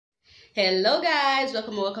Hello guys,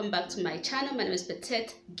 welcome back to my channel. My name is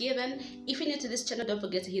Petite Given. If you're new to this channel, don't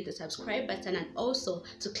forget to hit the subscribe button and also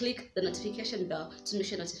to click the notification bell to make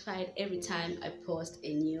sure you're notified every time I post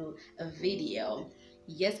a new video.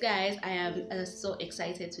 Yes guys, I am so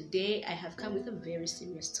excited today. I have come with a very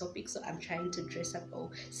serious topic, so I'm trying to dress up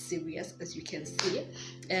all serious, as you can see,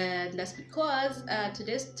 and that's because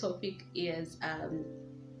today's topic is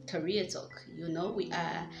career talk. You know, we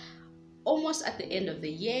are almost at the end of the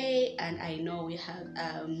year, and I know we have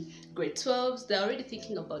grade 12s. They're already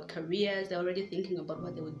thinking about careers. They're already thinking about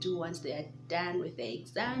what they will do once they are done with their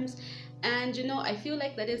exams. And you know, I feel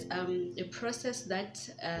like that is a process that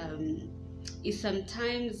is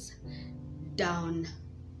sometimes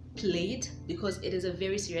downplayed, because it is a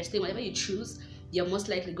very serious thing. Whatever you choose, you're most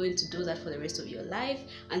likely going to do that for the rest of your life.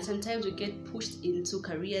 And sometimes we get pushed into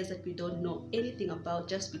careers that we don't know anything about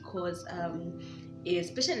just because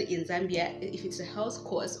especially in Zambia, if it's a health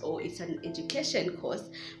course or it's an education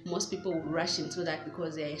course, most people will rush into that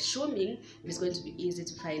because they're assuming it's going to be easy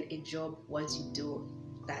to find a job once you do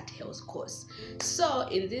that health course. So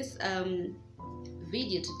in this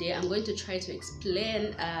video today, I'm going to try to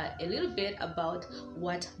explain a little bit about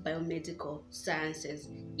what biomedical sciences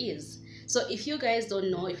is. So if you guys don't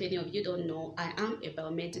know, if any of you don't know, I am a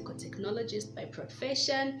biomedical technologist by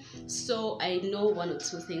profession. So I know one or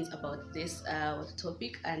two things about this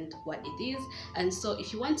topic and what it is. And so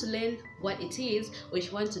if you want to learn what it is, or if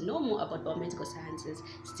you want to know more about biomedical sciences,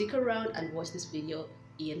 stick around and watch this video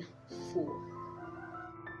in full.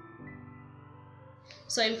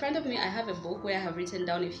 So in front of me, I have a book where I have written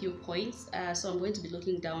down a few points. So I'm going to be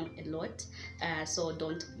looking down a lot, so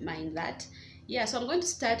don't mind that. Yeah, so I'm going to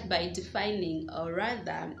start by defining, or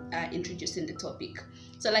rather introducing the topic.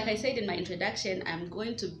 So like I said in my introduction, I'm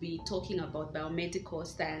going to be talking about biomedical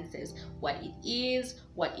sciences, what it is,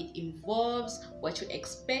 what it involves, what you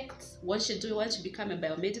expect, what you do once you become a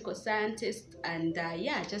biomedical scientist, and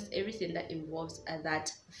yeah, just everything that involves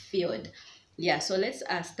that field. Yeah, so let's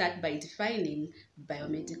start by defining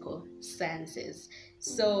biomedical sciences.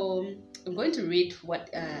 So I'm going to read what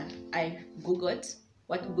I Googled,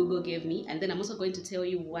 what Google gave me, and then I'm also going to tell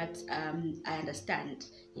you what I understand,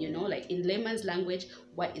 you know, like in layman's language,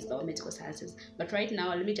 what is biomedical sciences. But right now,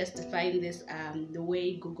 let me just define this the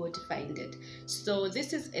way Google defined it. So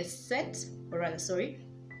this is a set, or rather, sorry,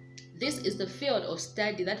 this is the field of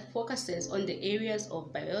study that focuses on the areas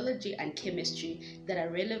of biology and chemistry that are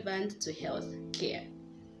relevant to health care.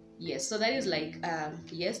 Yes, so that is like,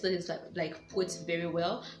 yes, that is like put very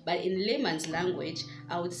well. But in layman's language,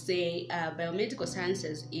 I would say biomedical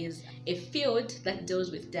sciences is a field that deals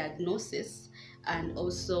with diagnosis and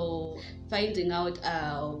also finding out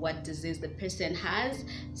what disease the person has.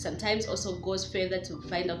 Sometimes also goes further to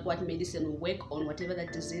find out what medicine will work on whatever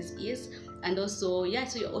that disease is. And also, yeah,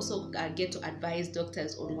 so you also get to advise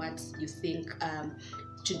doctors on what you think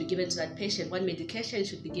should be given to that patient, what medication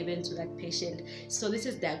should be given to that patient. So this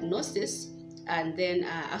is diagnosis. And then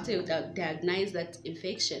after you diagnose that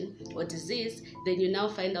infection or disease, then you now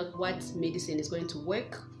find out what medicine is going to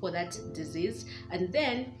work for that disease, and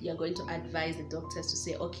then you're going to advise the doctors to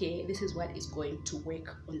say, okay, this is what is going to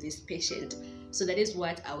work on this patient. So that is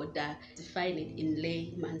what I would define it in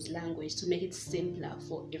layman's language to make it simpler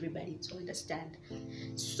for everybody to understand.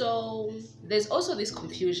 So there's also this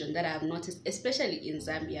confusion that I have noticed, especially in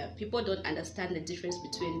Zambia. People don't understand the difference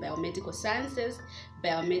between biomedical sciences,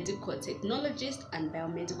 biomedical technologist, and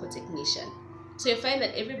biomedical technician. So you find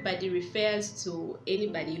that everybody refers to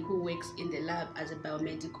anybody who works in the lab as a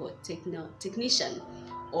biomedical technician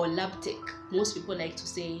or lab tech. Most people like to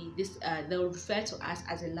say this, they'll refer to us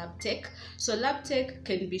as a lab tech. So lab tech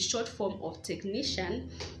can be short form of technician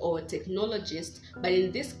or technologist, but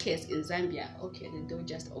in this case in Zambia, okay, the door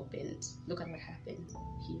just opened. Look at what happened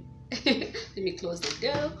here. Let me close the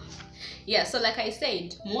door. Yeah, so like I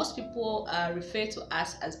said, most people refer to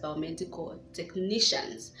us as biomedical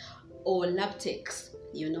technicians or lab techs,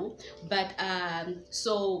 you know. But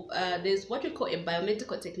there's what we call a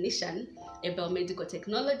biomedical technician, a biomedical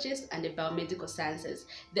technologist, and a biomedical sciences.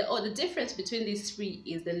 The difference between these three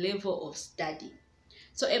is the level of study.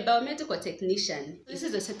 So a biomedical technician, this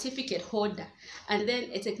is a certificate holder, and then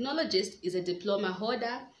a technologist is a diploma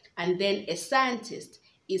holder, and then a scientist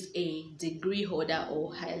is a degree holder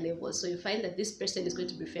or higher level. So you find that this person is going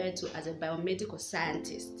to be referred to as a biomedical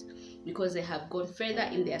scientist because they have gone further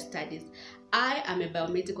in their studies. I am a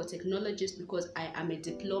biomedical technologist because I am a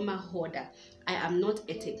diploma holder. I am not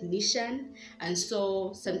a technician. And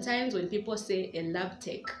so sometimes when people say a lab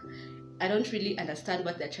tech, I don't really understand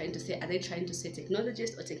what they're trying to say. Are they trying to say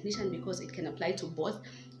technologist or technician? Because it can apply to both.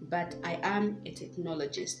 But I am a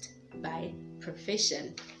technologist by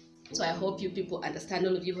profession. So I hope you people understand,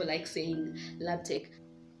 all of you who like saying lab tech.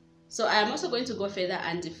 So I'm also going to go further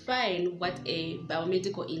and define what a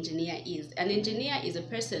biomedical engineer is. An engineer is a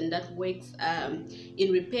person that works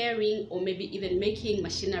in repairing or maybe even making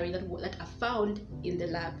machinery that are found in the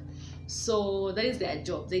lab. So that is their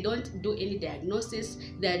job. They don't do any diagnosis.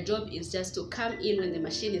 Their job is just to come in when the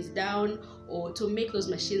machine is down or to make those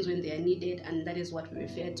machines when they are needed, and that is what we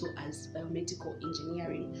refer to as biomedical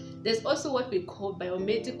engineering. There's also what we call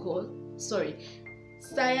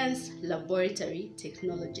science laboratory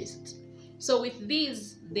technologist. So with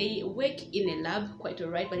these, they work in a lab, quite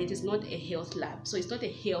alright, but it is not a health lab. So it's not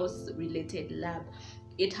a health related lab.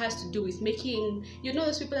 It has to do with making, you know,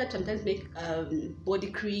 those people that sometimes make body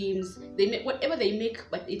creams, they make whatever they make,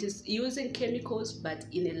 but it is using chemicals, but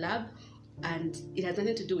in a lab, and it has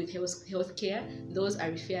nothing to do with healthcare. Those are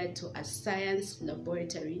referred to as science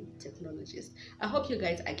laboratory technologists. I hope you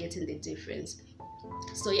guys are getting the difference.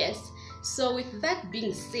 So yes, so with that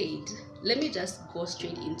being said, let me just go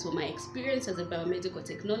straight into my experience as a biomedical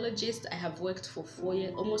technologist. I have worked for 4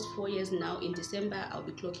 years, almost 4 years now. In December, I'll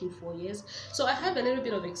be clocking 4 years. So I have a little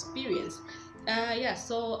bit of experience. Let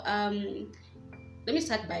me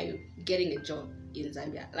start by getting a job in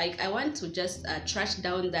Zambia. Like, I want to just trash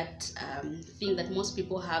down that thing that most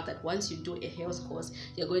people have, that once you do a health course,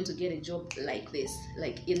 you're going to get a job like this,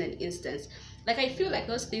 like in an instance. Like, I feel like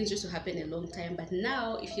those things used to happen a long time, but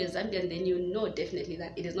now if you're Zambian, then you know definitely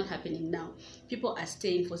that it is not happening now. People are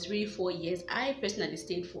staying for 3-4 years. I personally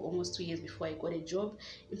stayed for almost 2 years before I got a job.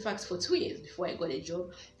 In fact, for 2 years before I got a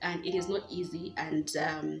job, and it is not easy, and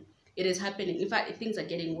it is happening. In fact, things are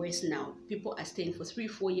getting worse now. People are staying for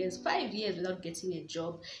 3-4 years, 5 years without getting a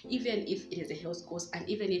job, even if it is a health course, and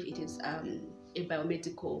even if it is a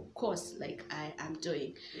biomedical course like I am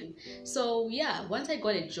doing. So yeah, once I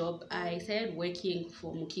got a job, I started working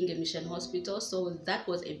for Mukinge Mission Hospital. So that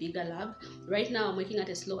was a bigger lab. Right now I'm working at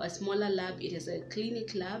a smaller lab. It is a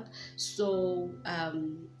clinic lab, so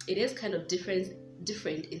it is kind of different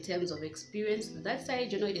in terms of experience. That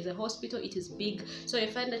side, you know, it is a hospital, it is big, so I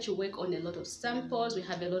find that you work on a lot of samples. We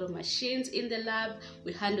have a lot of machines in the lab.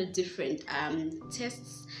 We handle different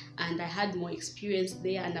tests, and I had more experience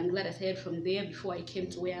there, and I'm glad I started from there before I came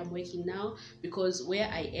to where I'm working now, because where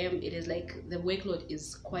I am, it is like the workload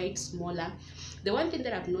is quite smaller. The one thing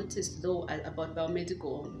that I've noticed though about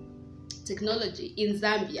biomedical technology in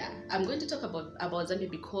Zambia, I'm going to talk about Zambia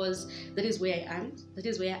because that is where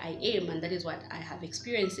I am, and that is what I have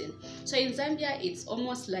experience in. So in Zambia, it's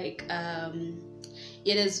almost like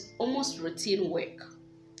it is almost routine work.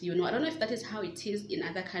 You know, I don't know if that is how it is in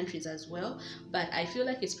other countries as well, but I feel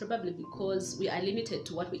like it's probably because we are limited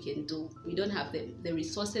to what we can do. We don't have the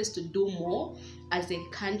resources to do more as a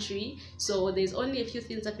country, so there's only a few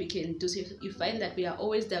things that we can do. So you find that we are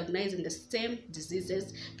always diagnosing the same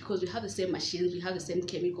diseases because we have the same machines, we have the same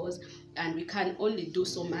chemicals, and we can only do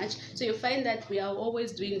so much. So you find that we are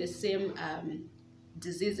always doing the same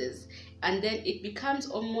diseases, and then it becomes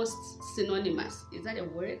almost synonymous. Is that a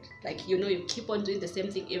word? Like, you know, you keep on doing the same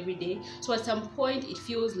thing every day, so at some point it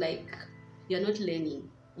feels like you're not learning.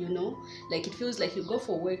 You know, like it feels like you go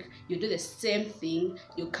for work, you do the same thing,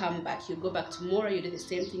 you come back, you go back tomorrow, you do the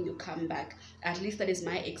same thing, you come back. At least that is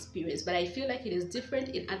my experience, but I feel like it is different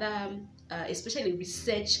in other especially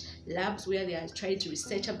research labs, where they are trying to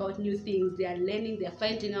research about new things, they are learning, they are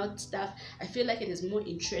finding out stuff. I feel like it is more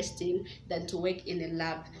interesting than to work in a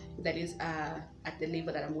lab that is at the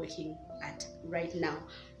level that I'm working at right now.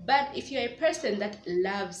 But if you're a person that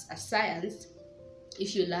loves science,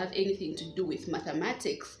 if you love anything to do with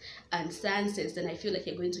mathematics and sciences, then I feel like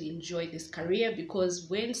you're going to enjoy this career, because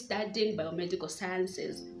when studying biomedical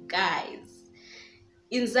sciences, guys,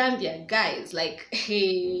 in Zambia, guys, like,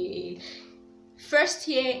 hey, first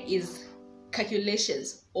year is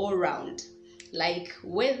calculations all round. Like,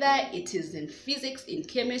 whether it is in physics, in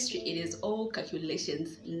chemistry, it is all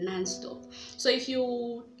calculations non-stop. So if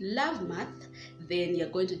you love math, then you're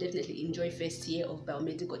going to definitely enjoy first year of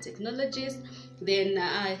biomedical technologies. Then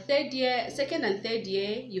second and third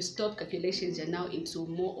year, you stop calculations. You're now into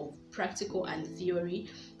more of practical and theory.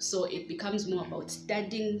 So it becomes more about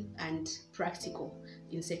studying and practical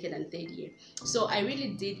in second and third year. So I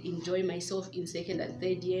really did enjoy myself in second and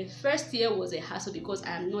third year. First year was a hassle because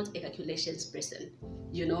I am not a calculations person.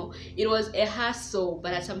 You know, it was a hassle,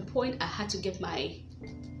 but at some point I had to get my,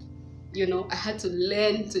 you know, I had to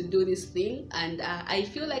learn to do this thing, and I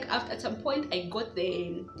feel like at some point I got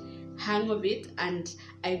the hang of it, and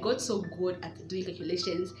I got so good at doing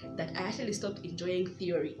calculations that I actually stopped enjoying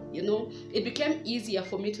theory. You know, it became easier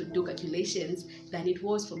for me to do calculations than it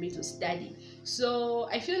was for me to study. So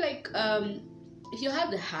I feel like if you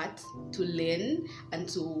have the heart to learn and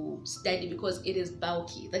to study because it is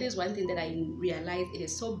bulky. That is one thing that I realized. It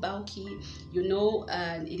is so bulky,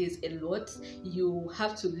 and it is a lot. You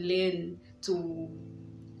have to learn to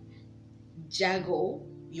juggle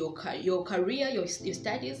your career, your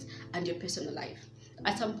studies, and your personal life.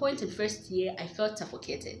 At some point in first year, I felt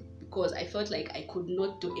suffocated because I felt like I could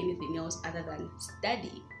not do anything else other than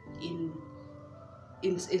study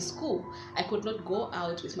in school. I could not go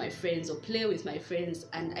out with my friends or play with my friends,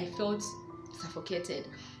 and I felt suffocated.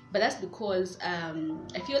 But that's because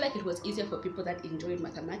I feel like it was easier for people that enjoyed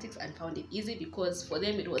mathematics and found it easy, because for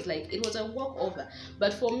them it was a walkover.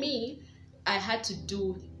 But for me, I had to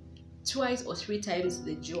do twice or three times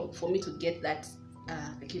the job for me to get that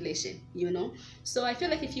calculation, So I feel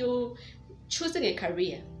like if you're choosing a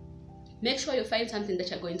career, make sure you find something that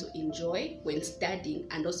you're going to enjoy when studying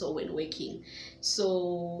and also when working.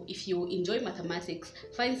 So if you enjoy mathematics,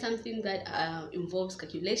 find something that involves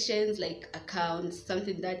calculations, like accounts,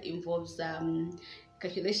 something that involves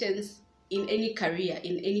calculations in any career,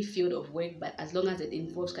 in any field of work, but as long as it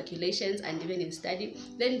involves calculations and even in study,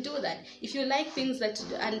 then do that. If you like things that,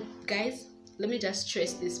 and guys, let me just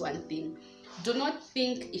stress this one thing. Do not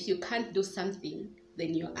think if you can't do something,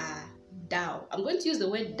 then you are dull. I'm going to use the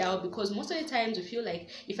word dull because most of the times we feel like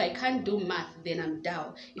if I can't do math, then I'm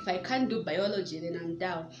dull. If I can't do biology, then I'm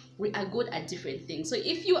dull. We are good at different things. So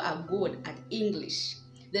if you are good at English,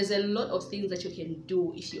 there's a lot of things that you can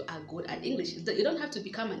do if you are good at English. You don't have to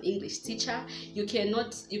become an English teacher. You can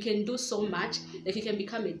do so much. Like you can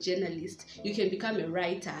become a journalist, you can become a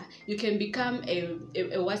writer, you can become a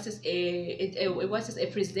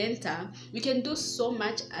presenter. You can do so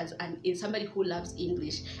much as somebody who loves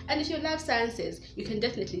English. And if you love sciences, you can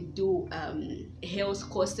definitely do health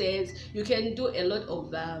courses. You can do a lot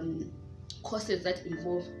of courses that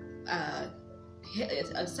involve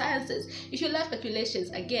sciences. If you love calculations,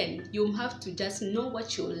 again, you have to just know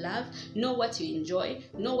what you love, know what you enjoy,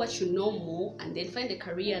 know what you know more, and then find a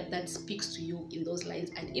career that speaks to you in those lines.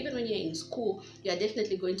 And even when you're in school, you are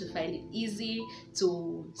definitely going to find it easy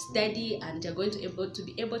to study, and you're going to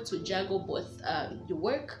be able to juggle both your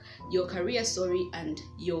work, your career, and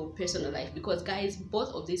your personal life, because guys, both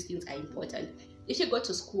of these things are important. If you go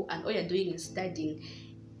to school and all you're doing is studying,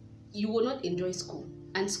 you will not enjoy school.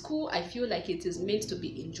 And school, I feel like it is meant to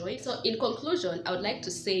be enjoyed. So in conclusion, I would like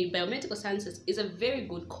to say biomedical sciences is a very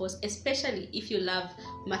good course, especially if you love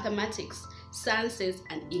mathematics, sciences,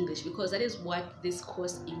 and English, because that is what this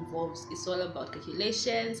course involves. It's all about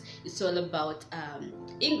calculations. It's all about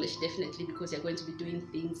English, definitely, because you're going to be doing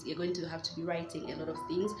things. You're going to have to be writing a lot of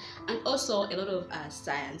things, and also a lot of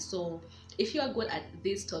science. So if you are good at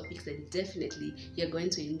these topics, then definitely you're going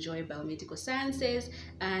to enjoy biomedical sciences.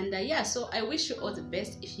 And so I wish you all the best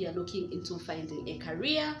if you are looking into finding a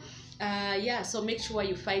career. So make sure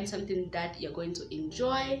you find something that you're going to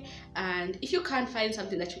enjoy. And if you can't find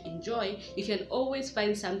something that you enjoy, you can always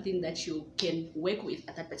find something that you can work with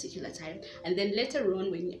at that particular time. And then later on,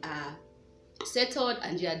 when you are settled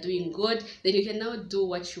and you are doing good, then you can now do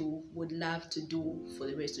what you would love to do for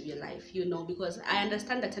the rest of your life, because I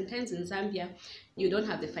understand that sometimes in Zambia you don't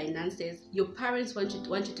have the finances. Your parents want you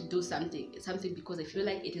to do something because they feel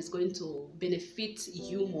like it is going to benefit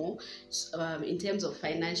you more in terms of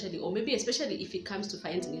financially, or maybe especially if it comes to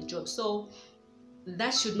finding a job. So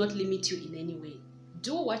that should not limit you in any way.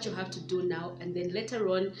 Do what you have to do now, and then later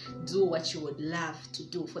on do what you would love to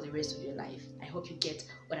do for the rest of your life. I hope you get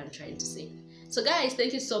what I'm trying to say. So guys,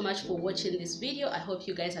 thank you so much for watching this video. I hope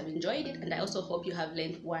you guys have enjoyed it, and I also hope you have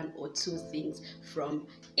learned one or two things from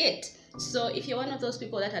it. So if you're one of those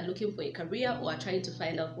people that are looking for a career or are trying to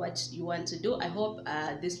find out what you want to do, I hope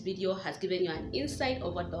this video has given you an insight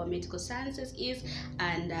of what biomedical sciences is,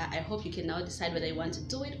 and I hope you can now decide whether you want to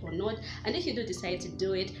do it or not. And if you do decide to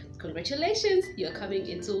do it, congratulations, you're coming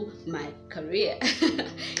into my career.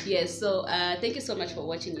 Yes, so thank you so much for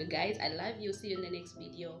watching, you guys. I love you. See you in the next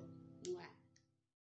video.